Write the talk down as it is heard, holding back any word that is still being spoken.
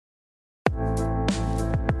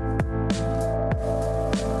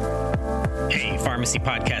Pharmacy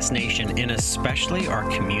Podcast Nation, and especially our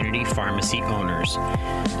community pharmacy owners.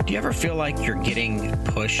 Do you ever feel like you're getting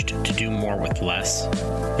pushed to do more with less?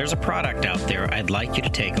 There's a product out there I'd like you to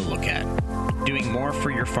take a look at. Doing more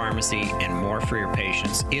for your pharmacy and more for your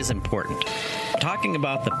patients is important. I'm talking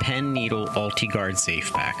about the Pen Needle UltiGuard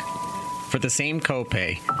Safe Pack. For the same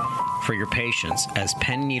copay for your patients as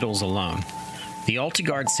pen needles alone, the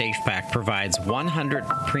UltiGuard Safe Pack provides 100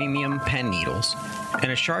 premium pen needles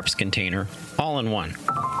and a sharps container all in one.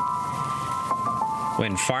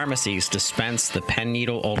 When pharmacies dispense the Pen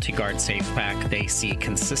Needle UltiGuard Safe Pack, they see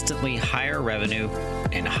consistently higher revenue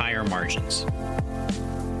and higher margins.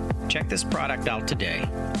 Check this product out today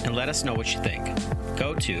and let us know what you think.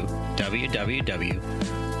 Go to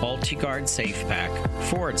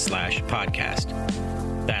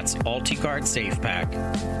www.ultiguardsafepack.com/podcast. That's UltiGuard Safe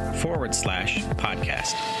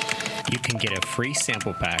Pack.com/podcast. You can get a free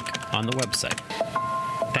sample pack on the website.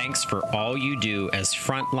 Thanks for all you do as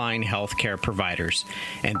frontline healthcare providers,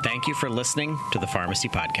 and thank you for listening to the Pharmacy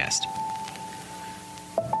Podcast.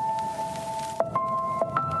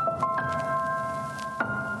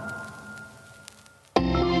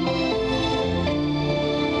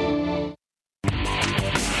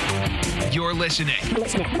 You're listening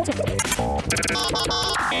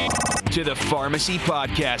to the Pharmacy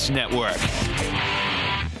Podcast Network.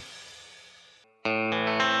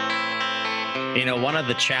 You know, one of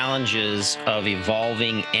the challenges of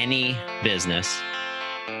evolving any business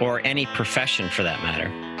or any profession for that matter,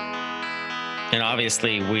 and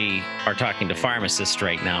obviously we are talking to pharmacists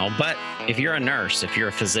right now, but if you're a nurse, if you're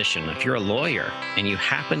a physician, if you're a lawyer, and you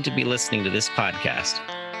happen to be listening to this podcast,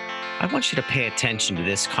 I want you to pay attention to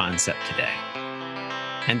this concept today.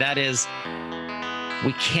 And that is,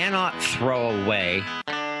 we cannot throw away,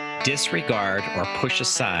 disregard, or push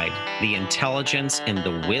aside the intelligence and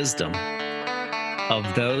the wisdom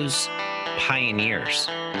of those pioneers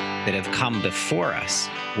that have come before us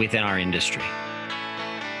within our industry.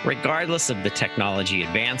 Regardless of the technology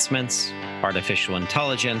advancements, artificial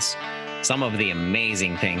intelligence, some of the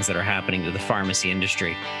amazing things that are happening to the pharmacy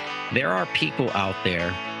industry, there are people out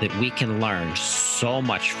there that we can learn so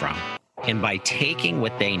much from. And by taking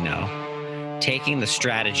what they know, taking the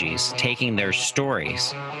strategies, taking their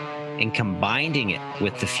stories, and combining it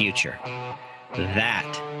with the future, that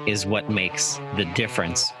is what makes the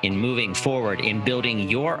difference in moving forward in building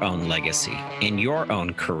your own legacy in your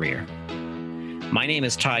own career. My name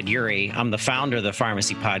is Todd Eury. I'm the founder of the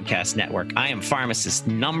Pharmacy Podcast Network. I am pharmacist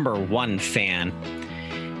 #1 fan.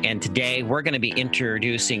 And today we're going to be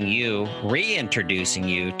reintroducing you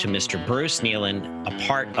to Mr. Bruce Nealon, a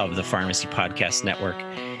part of the Pharmacy Podcast Network.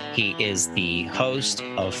 He is the host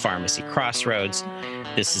of Pharmacy Crossroads.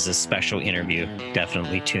 This is a special interview.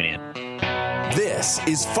 Definitely tune in. This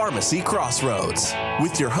is Pharmacy Crossroads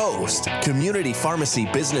with your host, community pharmacy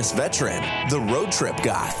business veteran, the road trip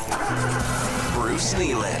guy, Bruce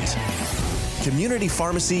Nealon. Community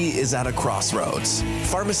pharmacy is at a crossroads.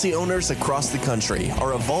 Pharmacy owners across the country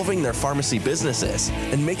are evolving their pharmacy businesses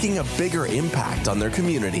and making a bigger impact on their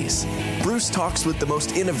communities. Bruce talks with the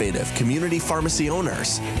most innovative community pharmacy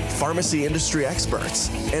owners, pharmacy industry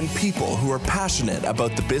experts, and people who are passionate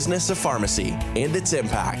about the business of pharmacy and its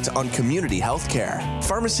impact on community healthcare.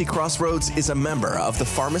 Pharmacy Crossroads is a member of the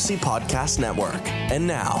Pharmacy Podcast Network. And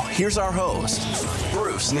now, here's our host,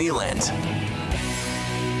 Bruce Nealon.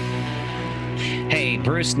 Hey,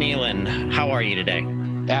 Bruce Nealon, how are you today?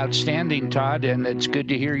 Outstanding, Todd, and it's good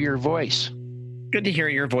to hear your voice. Good to hear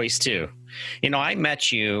your voice, too. You know, I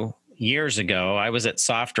met you years ago. I was at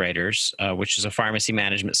SoftWriters, which is a pharmacy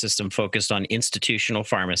management system focused on institutional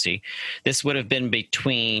pharmacy. This would have been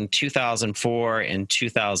between 2004 and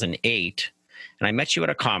 2008. And I met you at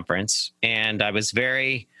a conference, and I was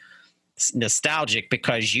very nostalgic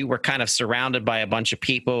because you were kind of surrounded by a bunch of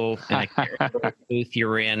people in a booth you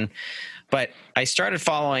were in. But I started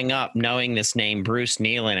following up, knowing this name, Bruce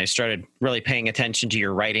Nealon. I started really paying attention to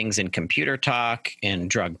your writings in Computer Talk and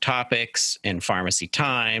Drug Topics and Pharmacy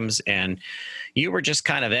Times, and you were just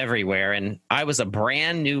kind of everywhere. And I was a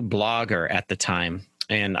brand new blogger at the time,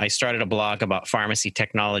 and I started a blog about pharmacy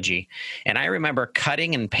technology. And I remember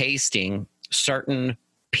cutting and pasting certain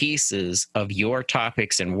pieces of your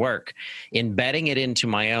topics and work, embedding it into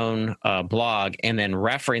my own blog, and then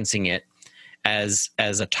referencing it as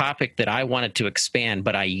a topic that I wanted to expand,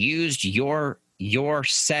 but I used your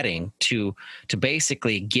setting to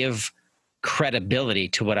basically give credibility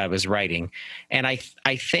to what I was writing. And I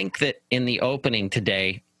think that in the opening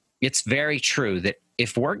today, it's very true that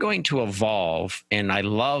if we're going to evolve, and I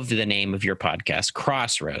love the name of your podcast,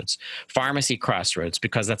 Crossroads, Pharmacy Crossroads,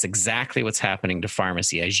 because that's exactly what's happening to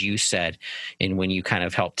pharmacy, as you said, and when you kind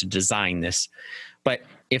of helped to design this. But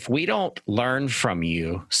if we don't learn from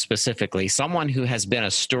you specifically, someone who has been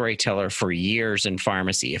a storyteller for years in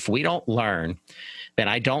pharmacy, if we don't learn, then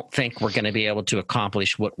I don't think we're going to be able to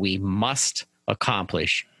accomplish what we must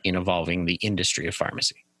accomplish in evolving the industry of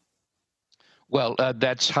pharmacy. Well,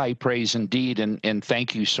 that's high praise indeed, and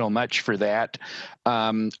thank you so much for that.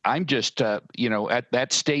 I'm just, at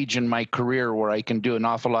that stage in my career where I can do an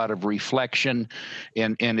awful lot of reflection,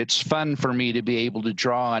 and it's fun for me to be able to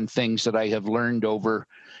draw on things that I have learned over,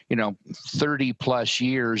 30 plus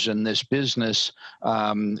years in this business,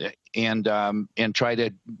 and try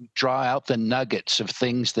to draw out the nuggets of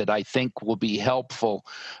things that I think will be helpful.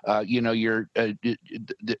 No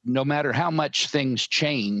matter how much things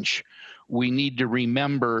change, we need to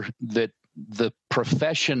remember that the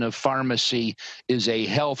profession of pharmacy is a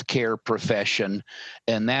healthcare profession,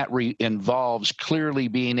 and that involves clearly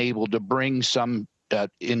being able to bring some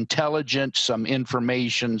intelligence, some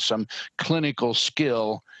information, some clinical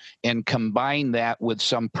skill, and combine that with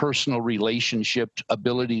some personal relationship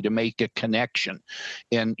ability to make a connection.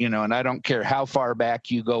 And I don't care how far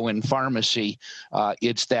back you go in pharmacy,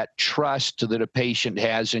 it's that trust that a patient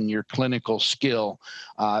has in your clinical skill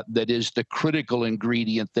that is the critical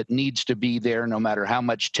ingredient that needs to be there no matter how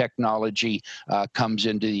much technology comes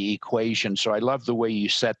into the equation. So I love the way you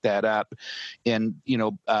set that up. And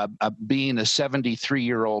being a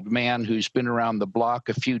 73-year-old man who's been around the block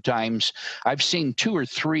a few times, I've seen 2 or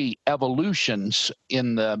 3 evolutions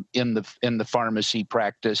in the pharmacy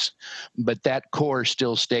practice, but that core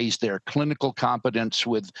still stays there: clinical competence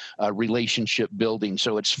with relationship building.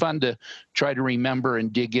 So it's fun to try to remember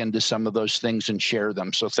and dig into some of those things and share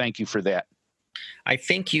them. So thank you for that. I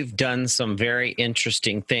think you've done some very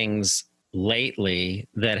interesting things lately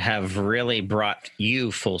that have really brought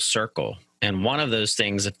you full circle. And one of those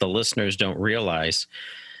things, if the listeners don't realize,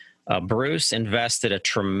 Bruce invested a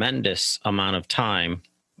tremendous amount of time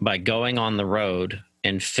by going on the road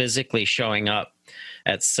and physically showing up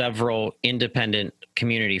at several independent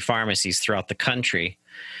community pharmacies throughout the country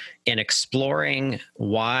and exploring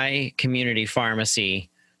why community pharmacy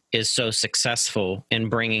is so successful in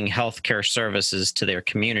bringing healthcare services to their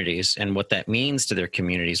communities and what that means to their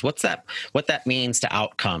communities, what that means to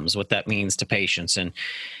outcomes, what that means to patients. And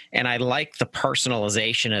I like the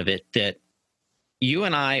personalization of it, that you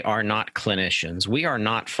and I are not clinicians. We are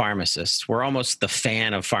not pharmacists. We're almost the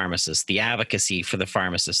fan of pharmacists, the advocacy for the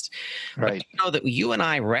pharmacists. Right. But that you and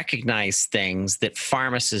I recognize things that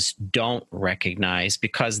pharmacists don't recognize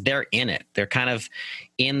because they're in it. They're kind of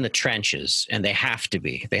in the trenches, and they have to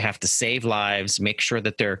be. They have to save lives, make sure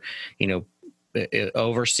that they're,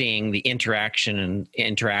 overseeing the interactions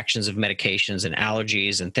of medications and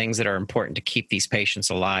allergies and things that are important to keep these patients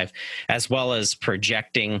alive, as well as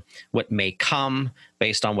projecting what may come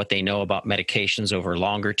based on what they know about medications over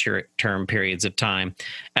longer term periods of time,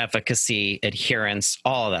 efficacy, adherence,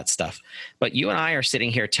 all of that stuff. But you and I are sitting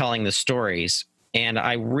here telling the stories, and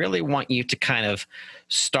I really want you to kind of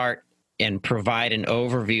start and provide an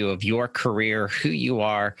overview of your career, who you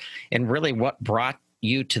are, and really what brought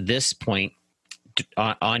you to this point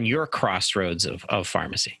on your crossroads of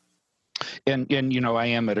pharmacy. And I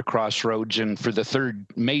am at a crossroads, and for the third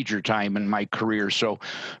major time in my career. So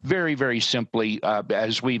very, very simply,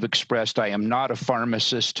 as we've expressed, I am not a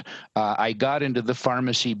pharmacist. I got into the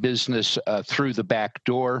pharmacy business through the back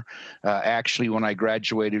door. Actually, when I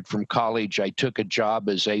graduated from college, I took a job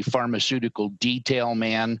as a pharmaceutical detail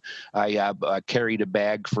man. I carried a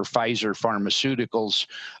bag for Pfizer Pharmaceuticals.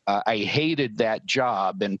 I hated that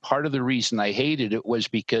job, and part of the reason I hated it was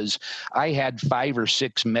because I had 5 or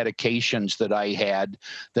 6 medications that I had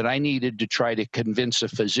that I needed to try to convince a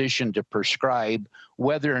physician to prescribe,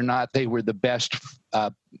 whether or not they were the best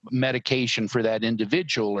medication for that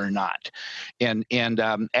individual or not. And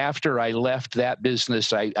after I left that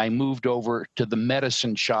business, I moved over to the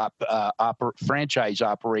medicine shop franchise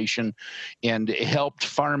operation and helped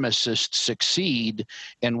pharmacists succeed.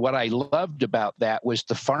 And what I loved about that was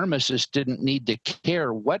the pharmacist didn't need to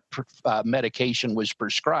care what medication was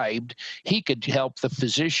prescribed. He could help the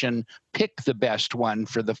physician pick the best one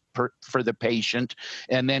for the patient,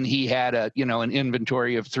 and then he had an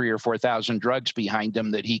inventory of 3,000 or 4,000 drugs behind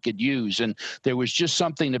him that he could use. And there was just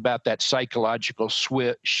something about that psychological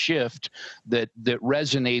shift that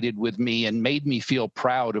resonated with me and made me feel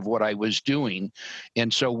proud of what I was doing.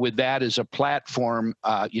 And so with that as a platform,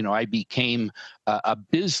 I became a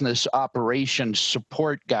business operations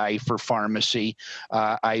support guy for pharmacy.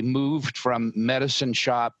 I moved from medicine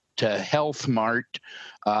shop to Health Mart.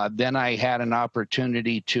 Then I had an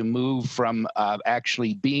opportunity to move from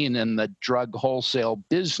actually being in the drug wholesale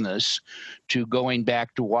business to going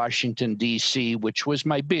back to Washington, D.C., which was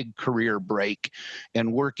my big career break,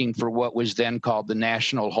 and working for what was then called the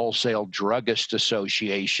National Wholesale Druggist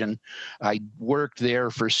Association. I worked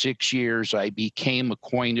there for 6 years. I became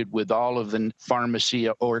acquainted with all of the pharmacy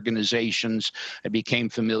organizations. I became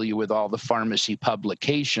familiar with all the pharmacy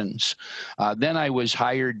publications. Then I was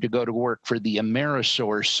hired to go to work for the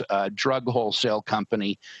Amerisource drug wholesale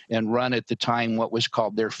company and run at the time what was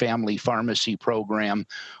called their family pharmacy program.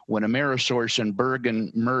 When Amerisource and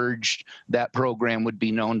Bergen merged, that program would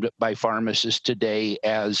be known by pharmacists today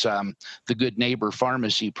as the Good Neighbor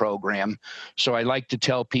Pharmacy Program. So I like to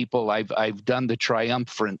tell people I've done the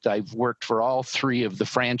triumvirate. I've worked for all three of the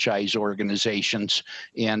franchise organizations,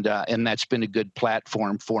 and that's been a good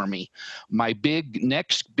platform for me. My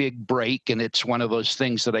next big break, and it's one of those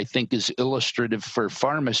things that I think is illustrative for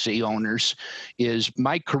pharmacy owners, is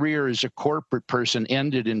my career as a corporate person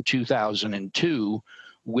ended in 2002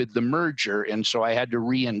 with the merger. And so I had to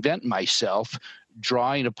reinvent myself,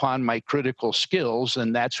 drawing upon my critical skills.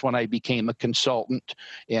 And that's when I became a consultant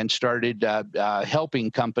and started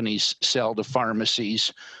helping companies sell to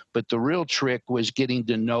pharmacies. But the real trick was getting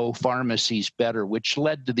to know pharmacies better, which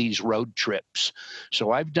led to these road trips.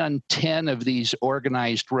 So I've done 10 of these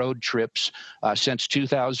organized road trips since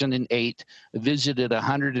 2008, visited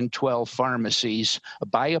 112 pharmacies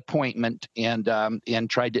by appointment, and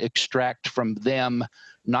tried to extract from them,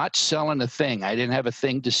 not selling a thing. I didn't have a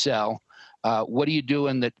thing to sell. What are you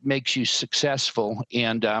doing that makes you successful?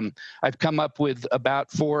 And I've come up with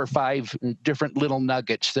about 4 or 5 different little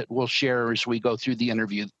nuggets that we'll share as we go through the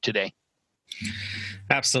interview today.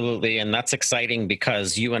 Absolutely. And that's exciting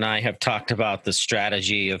because you and I have talked about the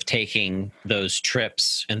strategy of taking those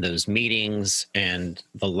trips and those meetings and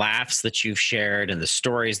the laughs that you've shared and the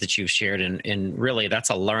stories that you've shared. And really, that's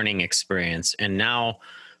a learning experience. And now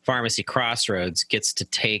Pharmacy Crossroads gets to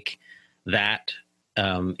take that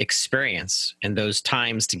experience and those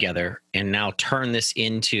times together and now turn this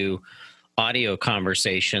into audio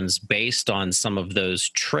conversations based on some of those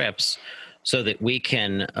trips so that we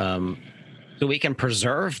can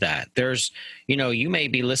preserve that. There's, you may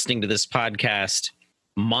be listening to this podcast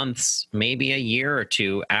months, maybe a year or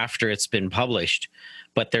two after it's been published,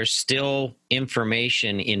 but there's still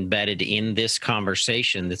information embedded in this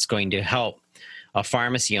conversation that's going to help a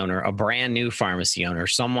pharmacy owner, a brand new pharmacy owner,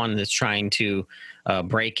 someone that's trying to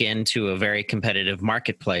break into a very competitive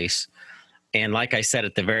marketplace. And like I said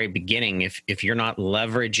at the very beginning, if you're not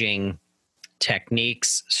leveraging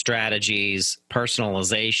techniques, strategies,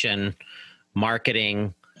 personalization,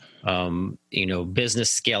 marketing,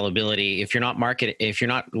 business scalability, if you're not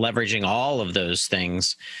leveraging all of those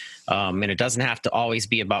things, and it doesn't have to always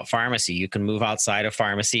be about pharmacy. You can move outside of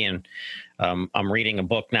pharmacy. And I'm reading a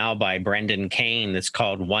book now by Brendan Kane that's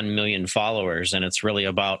called 1 Million Followers. And it's really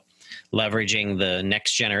about leveraging the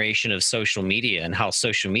next generation of social media and how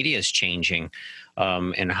social media is changing,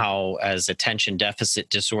 and how, as attention deficit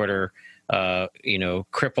disorder,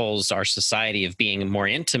 cripples our society of being more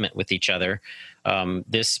intimate with each other.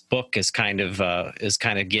 This book is kind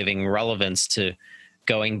of giving relevance to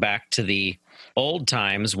going back to the old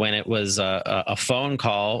times when it was a phone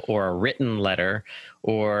call or a written letter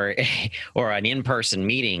or an in-person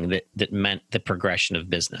meeting that meant the progression of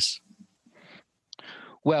business.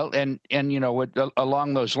 Well, and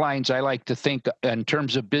along those lines, I like to think in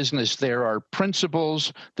terms of business, there are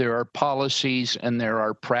principles, there are policies, and there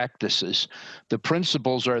are practices. The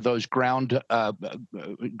principles are those ground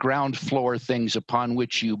floor things upon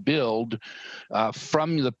which you build.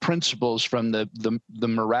 From the principles, from the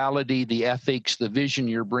morality, the ethics, the vision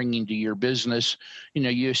you're bringing to your business,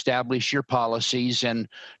 you establish your policies, and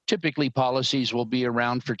typically policies will be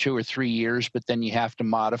around for 2 or 3 years, but then you have to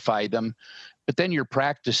modify them. But then your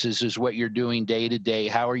practices is what you're doing day to day.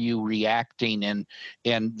 How are you reacting?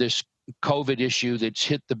 And this COVID issue that's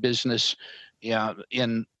hit the business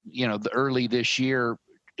in the early this year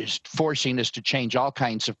is forcing us to change all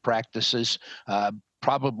kinds of practices,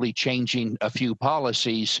 probably changing a few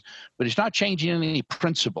policies, but it's not changing any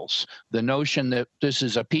principles. The notion that this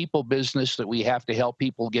is a people business, that we have to help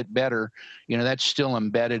people get better, that's still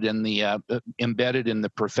embedded in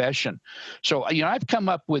the profession. So, I've come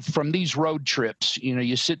up with, from these road trips,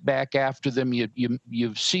 you sit back after them,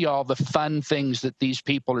 you see all the fun things that these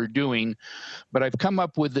people are doing, but I've come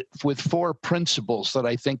up with 4 principles that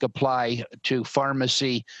I think apply to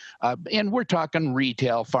pharmacy, and we're talking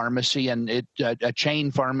retail pharmacy, and a chain chain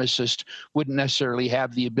pharmacist wouldn't necessarily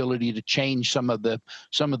have the ability to change some of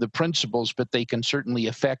the principles, but they can certainly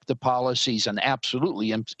affect the policies and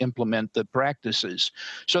absolutely implement the practices.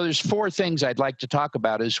 So there's 4 things I'd like to talk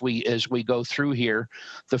about as we go through here.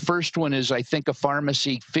 The first one is, I think a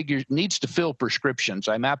pharmacy needs to fill prescriptions.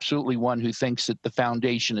 I'm absolutely one who thinks that the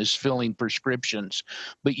foundation is filling prescriptions,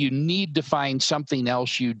 but you need to find something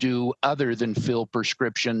else you do other than fill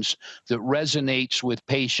prescriptions that resonates with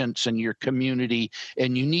patients and your community,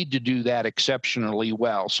 and you need to do that exceptionally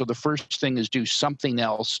well. So the first thing is do something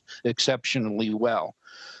else exceptionally well.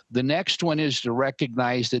 The next one is to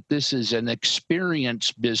recognize that this is an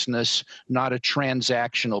experience business, not a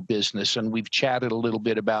transactional business. And we've chatted a little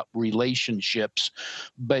bit about relationships,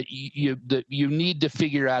 but you need to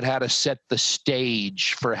figure out how to set the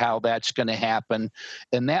stage for how that's going to happen.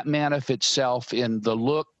 And that manifests itself in the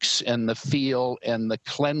looks and the feel and the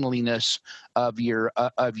cleanliness of your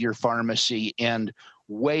pharmacy. And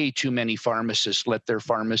way too many pharmacists let their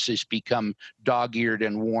pharmacies become dog-eared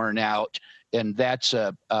and worn out. And that's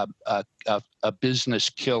a business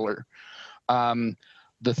killer.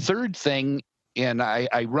 The third thing, and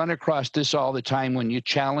I run across this all the time, when you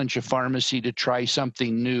challenge a pharmacy to try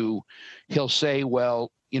something new, he'll say,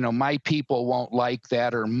 well, my people won't like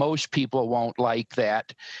that, or most people won't like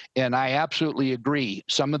that. And I absolutely agree.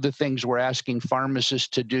 Some of the things we're asking pharmacists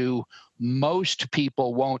to do, most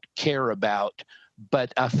people won't care about,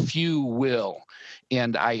 but a few will.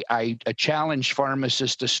 And I challenge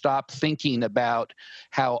pharmacists to stop thinking about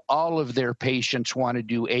how all of their patients want to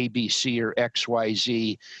do A, B, C, or X, Y,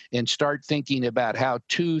 Z, and start thinking about how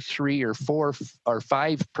 2, 3, or 4, or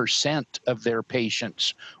 5% of their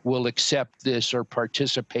patients will accept this or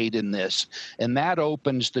participate in this. And that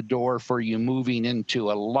opens the door for you moving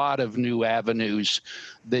into a lot of new avenues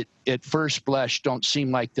that at first blush don't seem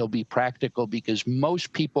like they'll be practical, because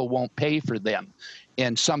most people won't pay for them.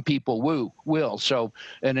 And some people will. So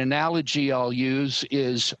an analogy I'll use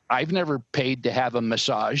is, I've never paid to have a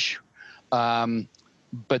massage,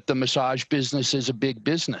 but the massage business is a big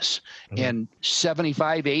business. Mm-hmm. And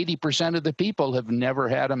 75, 80% of the people have never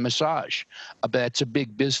had a massage. That's a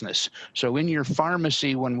big business. So in your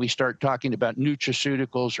pharmacy, when we start talking about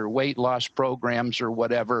nutraceuticals or weight loss programs or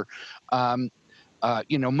whatever,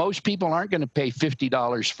 most people aren't going to pay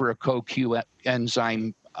 $50 for a CoQ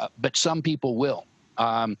enzyme, but some people will.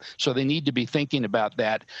 So they need to be thinking about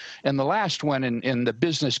that. And the last one, in the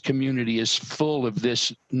business community is full of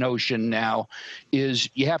this notion now, is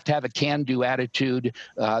you have to have a can-do attitude.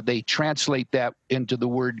 They translate that into the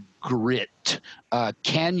word grit.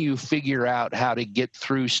 Can you figure out how to get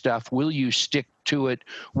through stuff? Will you stick to it?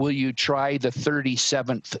 Will you try the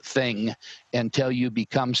 37th thing until you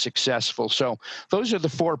become successful? So those are the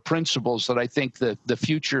 4 principles that I think the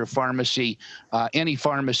future of pharmacy, any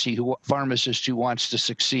pharmacist who wants to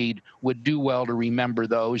succeed would do well to remember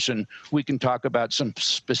those. And we can talk about some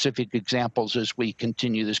specific examples as we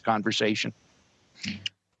continue this conversation.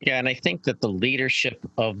 Yeah, and I think that the leadership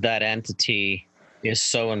of that entity is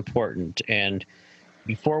so important. And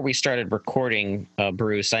before we started recording,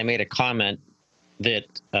 Bruce, I made a comment that,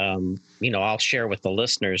 I'll share with the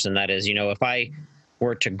listeners. And that is, if I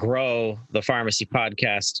were to grow the Pharmacy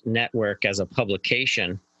Podcast Network as a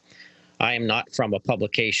publication, I am not from a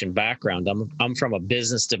publication background. I'm from a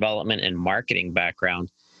business development and marketing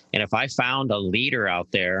background. And if I found a leader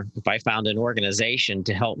out there, if I found an organization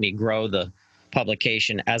to help me grow the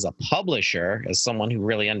publication as a publisher, as someone who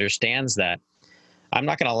really understands that, I'm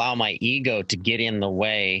not going to allow my ego to get in the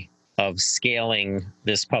way of scaling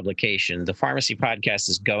this publication. The Pharmacy Podcast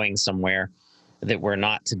is going somewhere that we're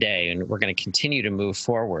not today, and we're going to continue to move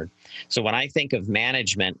forward. So when I think of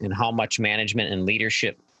management and how much management and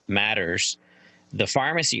leadership matters, the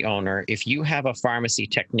pharmacy owner, if you have a pharmacy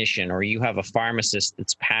technician or you have a pharmacist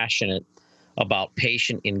that's passionate about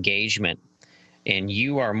patient engagement and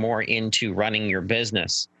you are more into running your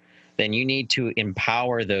business, then you need to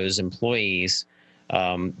empower those employees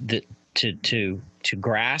to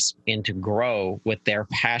grasp and to grow what they're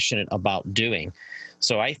passionate about doing.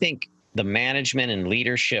 So I think the management and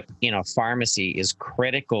leadership in a pharmacy is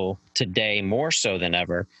critical today, more so than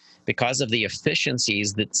ever, because of the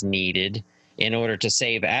efficiencies that's needed in order to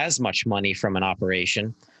save as much money from an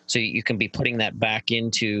operation. So you can be putting that back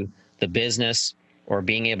into the business or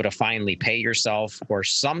being able to finally pay yourself or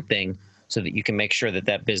something so that you can make sure that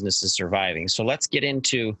that business is surviving. So let's get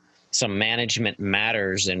into some management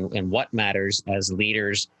matters and what matters as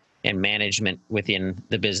leaders and management within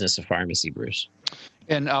the business of pharmacy, Bruce.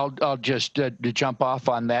 And I'll just to jump off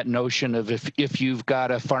on that notion of if you've got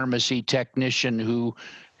a pharmacy technician who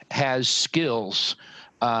has skills,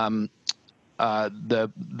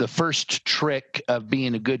 the first trick of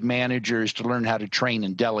being a good manager is to learn how to train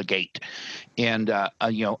and delegate. And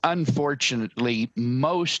unfortunately,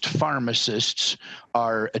 most pharmacists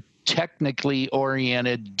are technically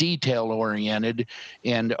oriented, detail oriented,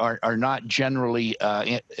 and are not generally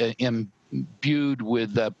imbued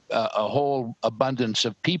with a whole abundance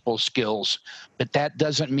of people skills. But that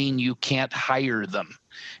doesn't mean you can't hire them.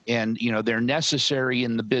 And, they're necessary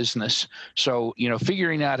in the business. So,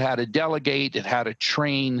 figuring out how to delegate and how to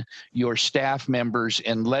train your staff members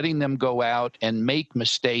and letting them go out and make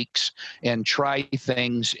mistakes and try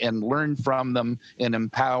things and learn from them and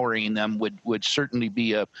empowering them would certainly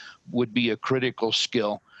be a critical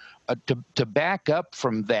skill. To back up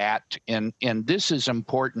from that, and this is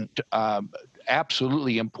important,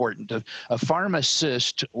 absolutely important. A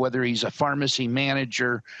pharmacist, whether he's a pharmacy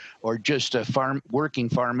manager or just a working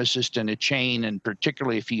pharmacist in a chain, and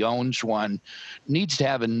particularly if he owns one, needs to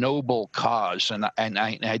have a noble cause. And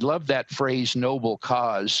I love that phrase, noble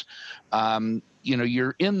cause.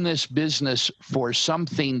 You're in this business for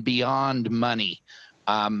something beyond money.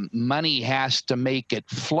 Money has to make it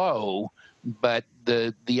flow, but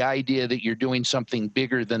the idea that you're doing something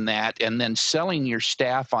bigger than that and then selling your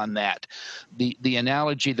staff on that. The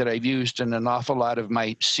analogy that I've used in an awful lot of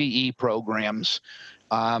my CE programs,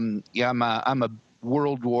 I'm a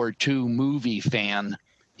World War II movie fan,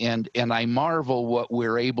 and I marvel what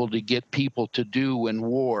we're able to get people to do in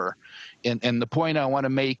war. And the point I want to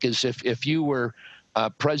make is if you were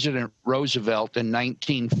President Roosevelt in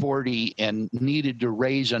 1940 and needed to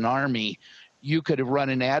raise an army, you could have run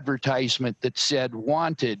an advertisement that said,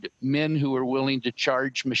 wanted men who are willing to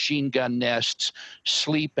charge machine gun nests,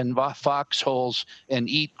 sleep in foxholes, and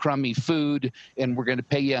eat crummy food, and we're going to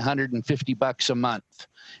pay you $150 a month.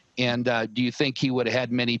 And do you think he would have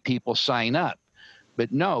had many people sign up?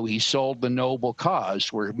 But no, he sold the noble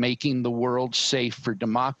cause. We're making the world safe for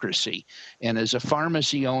democracy. And as a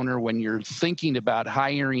pharmacy owner, when you're thinking about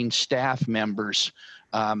hiring staff members,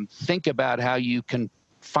 think about how you can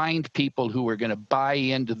find people who are going to buy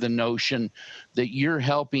into the notion that you're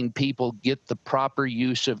helping people get the proper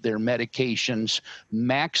use of their medications,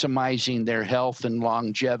 maximizing their health and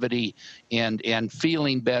longevity, and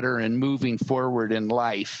feeling better and moving forward in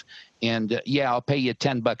life. And I'll pay you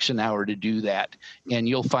 $10 an hour to do that. And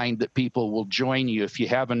you'll find that people will join you if you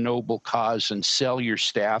have a noble cause and sell your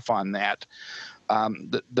staff on that.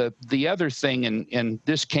 The other thing, and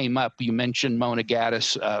this came up, you mentioned Mona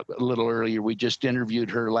Gaddis a little earlier. We just interviewed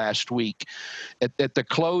her last week. At the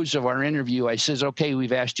close of our interview, I says, okay,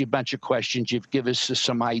 we've asked you a bunch of questions. You've given us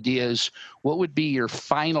some ideas. What would be your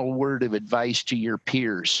final word of advice to your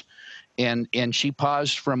peers? And she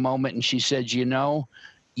paused for a moment and she said,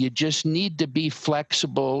 you just need to be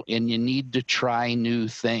flexible and you need to try new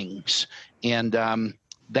things. And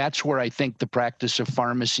that's where I think the practice of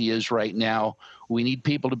pharmacy is right now. We need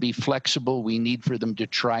people to be flexible. We need for them to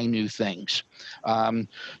try new things.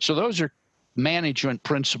 So those are management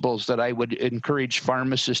principles that I would encourage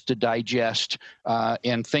pharmacists to digest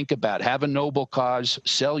and think about. Have a noble cause,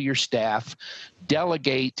 sell your staff,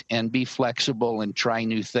 delegate, and be flexible and try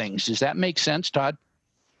new things. Does that make sense, Todd?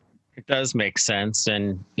 It does make sense,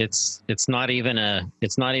 and it's not even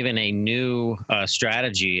a new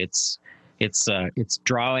strategy. It's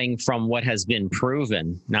drawing from what has been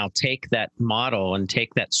proven. Now take that model and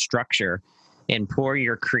take that structure and pour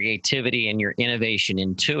your creativity and your innovation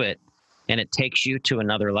into it, and it takes you to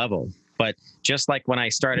another level. But just like when I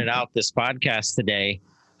started out this podcast today,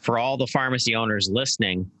 for all the pharmacy owners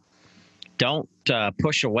listening, don't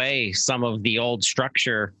push away some of the old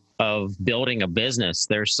structure of building a business.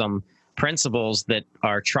 There's some principles that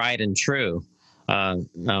are tried and true.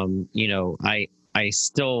 I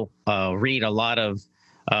still read a lot of,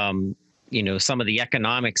 some of the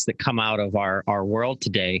economics that come out of our world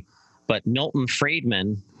today. But Milton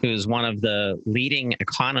Friedman, who's one of the leading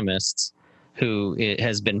economists who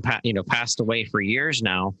has been passed away for years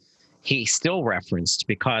now, he still referenced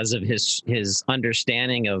because of his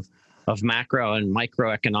understanding of macro and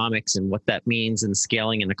microeconomics and what that means in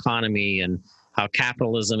scaling an economy, and how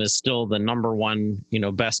capitalism is still the number one,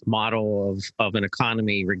 best model of an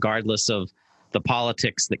economy, regardless of the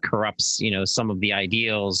politics that corrupts, some of the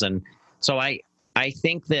ideals. And so I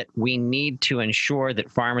think that we need to ensure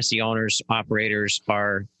that pharmacy owners, operators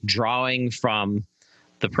are drawing from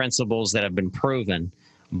the principles that have been proven,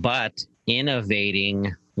 but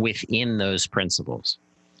innovating within those principles.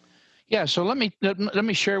 Yeah, so let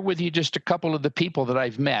me share with you just a couple of the people that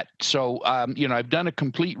I've met. So, I've done a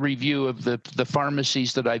complete review of the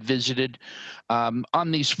pharmacies that I visited.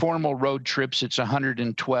 On these formal road trips, it's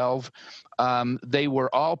 112. They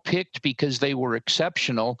were all picked because they were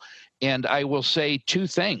exceptional, And I will say two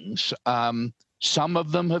things. Some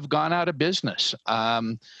of them have gone out of business.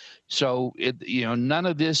 So none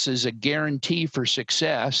of this is a guarantee for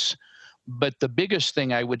success. But the biggest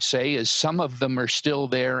thing I would say is some of them are still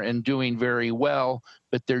there and doing very well,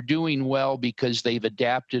 but they're doing well because they've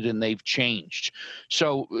adapted and they've changed.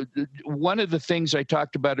 So one of the things I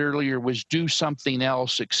talked about earlier was do something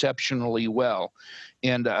else exceptionally well.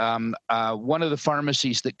 And one of the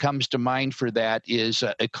pharmacies that comes to mind for that is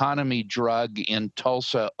Economy Drug in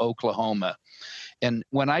Tulsa, Oklahoma. And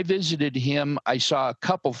when I visited him, I saw a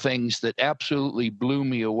couple things that absolutely blew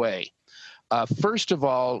me away. First of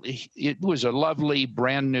all, it was a lovely,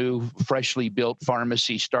 brand new, freshly built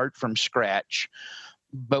pharmacy, start from scratch.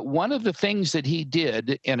 But one of the things that he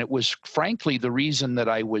did, and it was frankly the reason that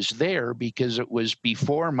I was there, because it was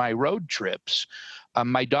before my road trips.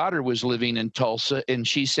 My daughter was living in Tulsa, and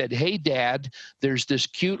she said, "Hey, Dad, there's this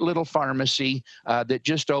cute little pharmacy that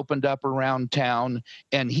just opened up around town,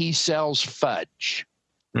 and he sells fudge."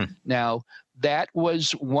 Now, that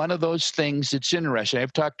was one of those things that's interesting.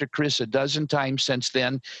 I've talked to Chris a dozen times since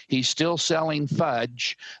then. He's still selling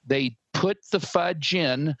fudge. They put the fudge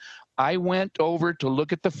in. I went over to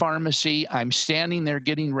look at the pharmacy. I'm standing there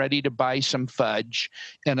getting ready to buy some fudge,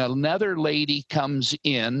 and another lady comes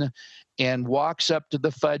in and walks up to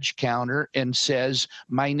the fudge counter and says,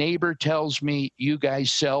 "My neighbor tells me you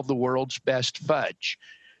guys sell the world's best fudge."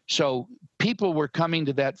 So people were coming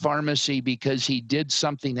to that pharmacy because he did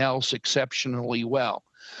something else exceptionally well.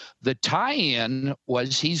 The tie-in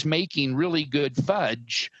was he's making really good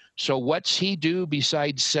fudge. So what's he do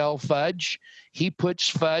besides sell fudge? He puts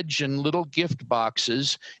fudge in little gift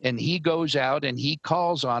boxes, and he goes out and he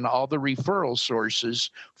calls on all the referral sources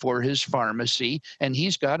for his pharmacy, and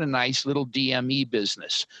he's got a nice little DME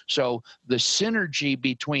business. So the synergy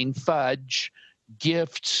between fudge,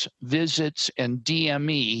 gifts, visits, and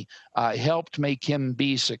DME helped make him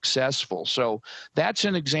be successful. So that's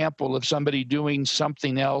an example of somebody doing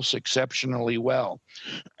something else exceptionally well.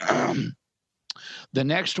 The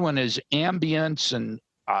next one is ambience and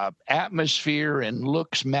atmosphere and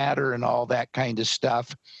looks matter and all that kind of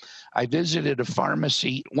stuff. I visited a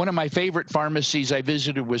pharmacy. One of my favorite pharmacies I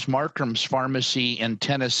visited was Markram's Pharmacy in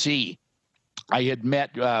Tennessee. I had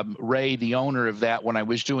met Ray, the owner of that, when I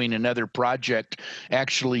was doing another project,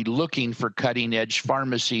 actually looking for cutting-edge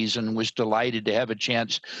pharmacies, and was delighted to have a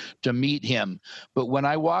chance to meet him. But when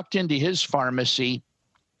I walked into his pharmacy,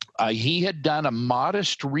 he had done a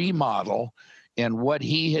modest remodel, and what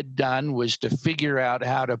he had done was to figure out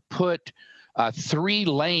how to put 3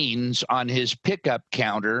 lanes on his pickup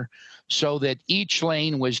counter so that each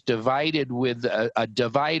lane was divided with a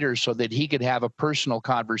divider so that he could have a personal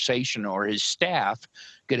conversation, or his staff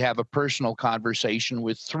could have a personal conversation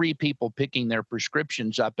with 3 people picking their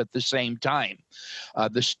prescriptions up at the same time.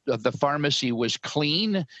 The pharmacy was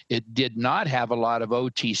clean. It did not have a lot of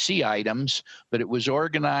OTC items, but it was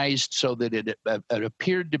organized so that it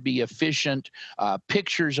appeared to be efficient.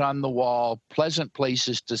 Pictures on the wall, pleasant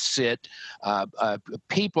places to sit,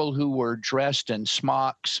 people who were dressed in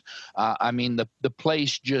smocks. I mean, the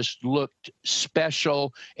place just looked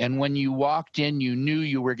special. And when you walked in, you knew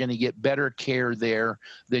you were going to get better care there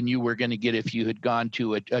than you were going to get if you had gone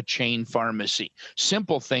to a chain pharmacy.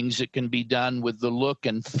 Simple things that can be done with the look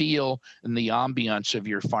and feel and the ambiance of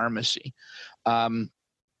your pharmacy.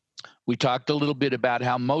 We talked a little bit about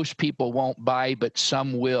how most people won't buy, but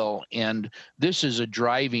some will. And this is a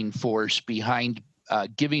driving force behind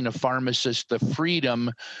giving a pharmacist the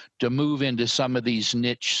freedom to move into some of these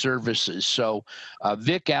niche services. So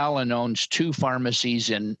Vic Allen owns 2 pharmacies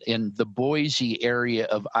in the Boise area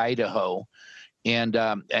of Idaho.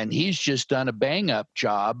 And he's just done a bang-up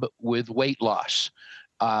job with weight loss.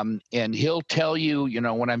 And he'll tell you,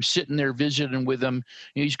 when I'm sitting there visiting with him,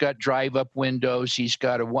 he's got drive-up windows. He's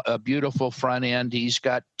got a beautiful front end. He's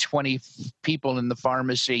got 20 people in the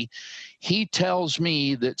pharmacy. He tells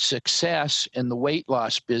me that success in the weight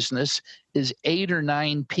loss business is 8 or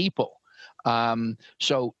 9 people.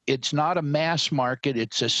 So it's not a mass market,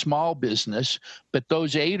 it's a small business, but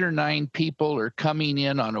those 8 or 9 people are coming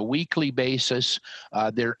in on a weekly basis.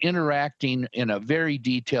 They're interacting in a very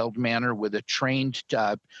detailed manner with a trained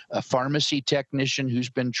a pharmacy technician who's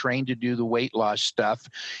been trained to do the weight loss stuff,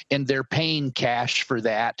 and they're paying cash for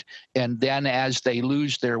that. And then as they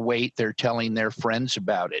lose their weight, they're telling their friends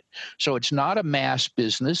about it. So it's not a mass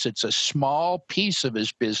business, it's a small piece of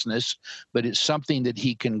his business, but it's something that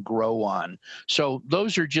he can grow on. on. So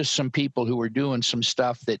those are just some people who are doing some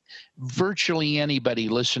stuff that virtually anybody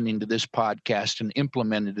listening to this podcast can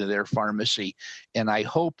implement into their pharmacy. And I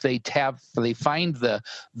hope they find the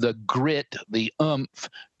grit, the oomph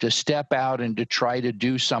to step out and to try to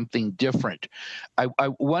do something different.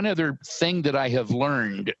 One other thing that I have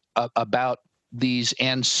learned about these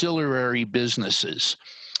ancillary businesses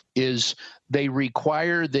is they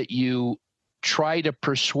require that you try to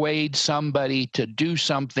persuade somebody to do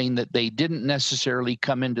something that they didn't necessarily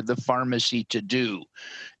come into the pharmacy to do.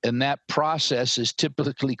 And that process is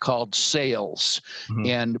typically called sales. Mm-hmm.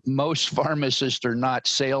 And most pharmacists are not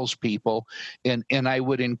salespeople. And I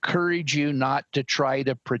would encourage you not to try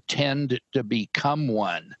to pretend to become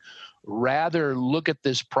one. Rather, look at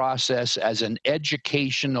this process as an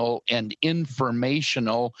educational and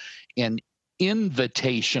informational and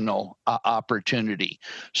invitational opportunity.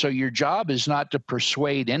 So your job is not to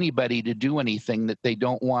persuade anybody to do anything that they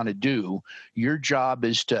don't want to do. Your job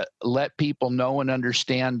is to let people know and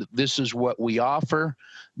understand this is what we offer,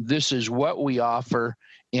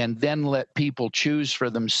 and then let people choose for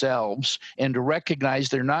themselves, and to recognize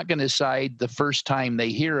they're not going to decide the first time they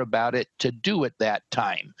hear about it to do it that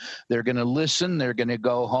time. They're going to listen, they're going to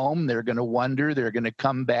go home, they're going to wonder, they're going to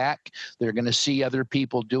come back, they're going to see other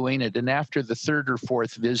people doing it, and after the third or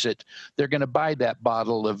fourth visit, they're going to buy that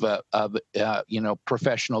bottle of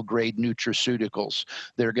professional grade nutraceuticals.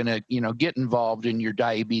 They're going to get involved in your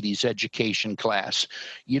diabetes education class.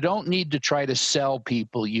 You don't need to try to sell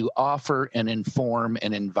people. You offer and inform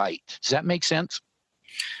and invite. Does that make sense?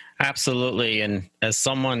 Absolutely. And as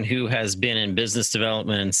someone who has been in business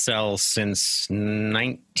development and sales since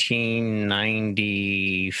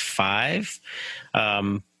 1995,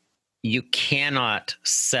 you cannot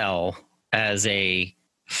sell as a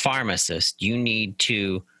pharmacist. You need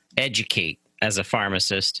to educate as a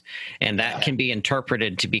pharmacist, and that can be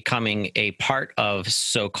interpreted to becoming a part of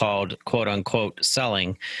so-called quote unquote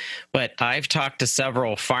selling. But I've talked to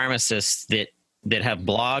several pharmacists that have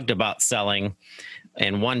blogged about selling,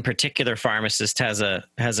 and one particular pharmacist has a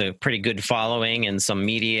pretty good following and some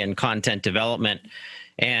media and content development.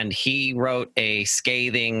 And he wrote a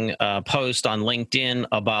scathing post on LinkedIn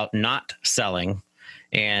about not selling.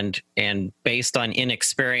 And based on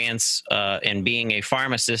inexperience and being a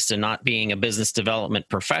pharmacist and not being a business development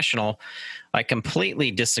professional, I completely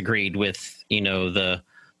disagreed with, the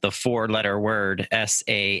 4-letter word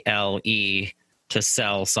SALE to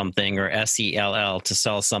sell something, or SELL to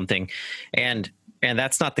sell something. And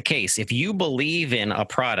that's not the case. If you believe in a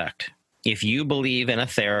product, if you believe in a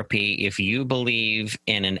therapy, if you believe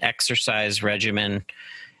in an exercise regimen,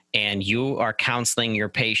 and you are counseling your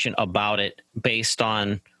patient about it based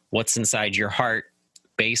on what's inside your heart,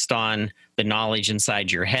 based on the knowledge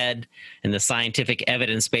inside your head, and the scientific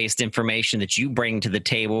evidence-based information that you bring to the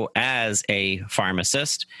table as a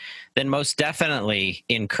pharmacist, then most definitely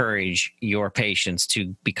encourage your patients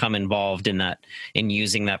to become involved in that, in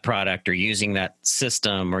using that product or using that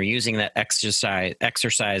system or using that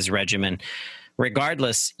exercise regimen.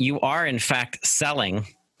 Regardless, you are in fact selling,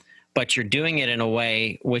 but you're doing it in a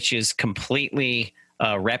way which is completely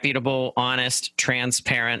reputable, honest,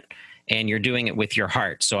 transparent, and you're doing it with your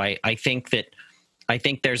heart. So I think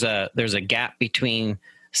there's a gap between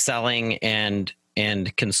selling and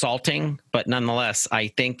consulting, but nonetheless, I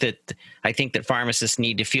think that pharmacists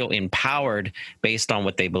need to feel empowered based on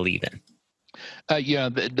what they believe in.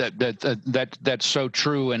 That's so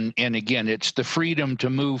true, and again, it's the freedom to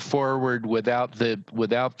move forward without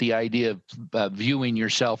the idea of viewing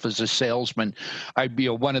yourself as a salesman.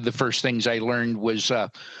 One of the first things I learned was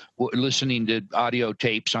listening to audio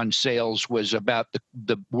tapes on sales was about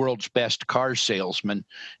the world's best car salesman,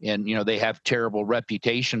 and they have terrible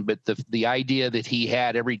reputation, but the idea that he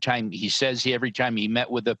had every time he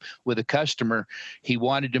met with a customer, he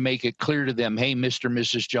wanted to make it clear to them, hey, Mr. and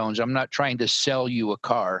Mrs. Jones, I'm not trying to sell you a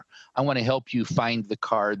car. I want to help you find the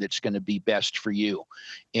car that's going to be best for you.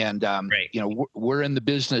 And we're in the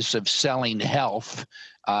business of selling health.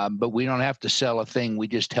 But we don't have to sell a thing. We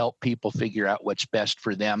just help people figure out what's best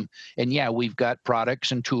for them. And we've got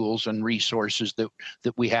products and tools and resources that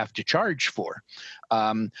we have to charge for.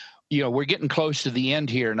 We're getting close to the end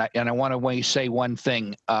here, and I want to say one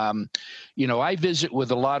thing. I visit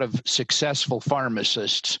with a lot of successful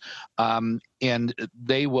pharmacists, and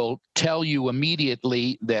they will tell you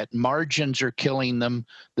immediately that margins are killing them,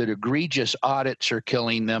 that egregious audits are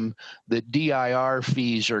killing them, that DIR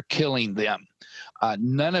fees are killing them.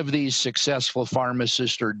 None of these successful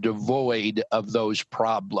pharmacists are devoid of those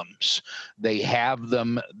problems. They have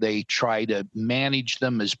them. They try to manage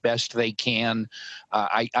them as best they can.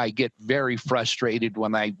 I get very frustrated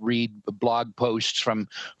when I read blog posts from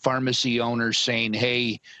pharmacy owners saying,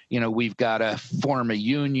 hey, we've got to form a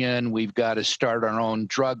union. We've got to start our own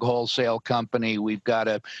drug wholesale company. We've got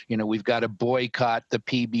to boycott the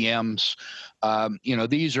PBMs.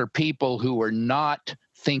 These are people who are not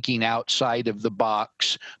thinking outside of the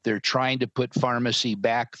box. They're trying to put pharmacy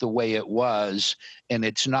back the way it was, and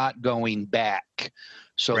it's not going back.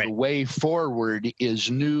 So The way forward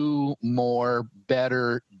is new, more,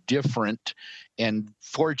 better, different. And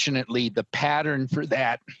fortunately, the pattern for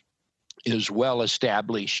that is well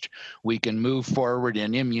established. We can move forward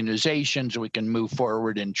in immunizations. We can move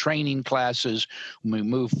forward in training classes. We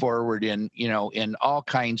move forward in all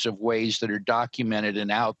kinds of ways that are documented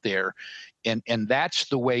and out there. And that's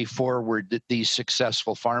the way forward that these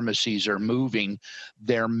successful pharmacies are moving.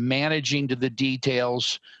 They're managing to the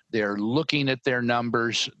details. They're looking at their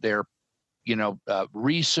numbers. They're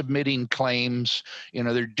resubmitting claims.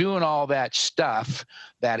 They're doing all that stuff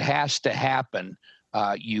that has to happen.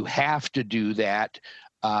 You have to do that.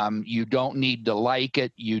 You don't need to like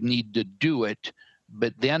it. You need to do it.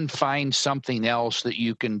 But then find something else that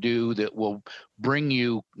you can do that will bring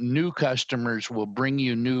you new customers, will bring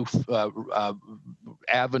you new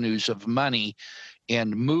avenues of money,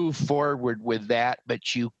 and move forward with that.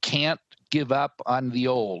 But you can't give up on the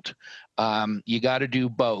old. You got to do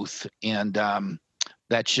both. And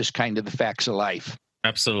that's just kind of the facts of life.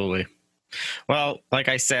 Absolutely. Well, like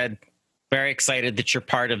I said, very excited that you're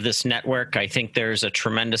part of this network. I think there's a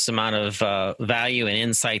tremendous amount of value and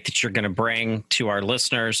insight that you're going to bring to our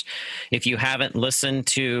listeners. If you haven't listened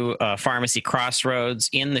to Pharmacy Crossroads,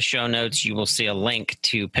 in the show notes, you will see a link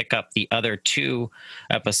to pick up the other 2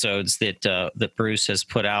 episodes that Bruce has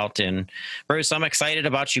put out. And Bruce, I'm excited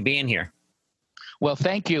about you being here. Well,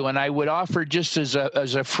 thank you. And I would offer, just as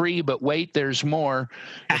a free, but wait, there's more.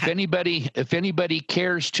 If anybody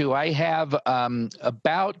cares to, I have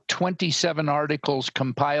about 27 articles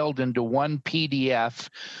compiled into one PDF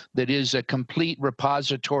that is a complete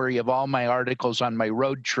repository of all my articles on my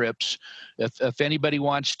road trips. If anybody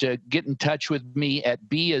wants to get in touch with me at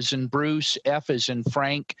B as in Bruce, F as in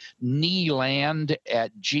Frank,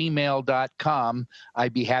 Kneeland@gmail.com,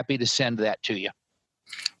 I'd be happy to send that to you.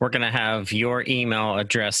 We're going to have your email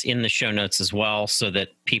address in the show notes as well, so that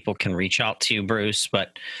people can reach out to you, Bruce.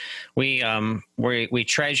 But we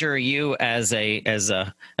treasure you as a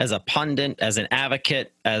pundit, as an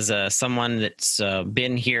advocate, as someone that's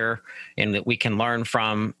been here and that we can learn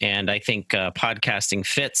from. And I think podcasting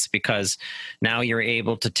fits, because now you're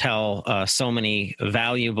able to tell so many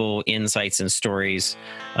valuable insights and stories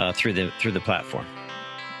through the platform.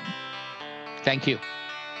 Thank you.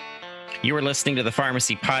 You were listening to the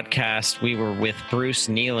Pharmacy Podcast. We were with Bruce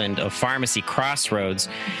Kneeland of Pharmacy Crossroads.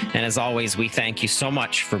 And as always, we thank you so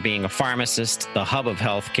much for being a pharmacist, the hub of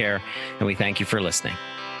healthcare, and we thank you for listening.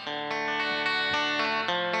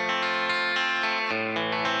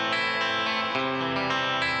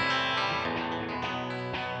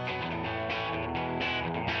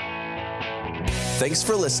 Thanks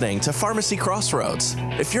for listening to Pharmacy Crossroads.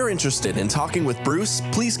 If you're interested in talking with Bruce,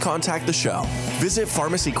 please contact the show. Visit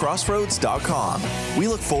pharmacycrossroads.com. We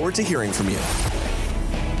look forward to hearing from you.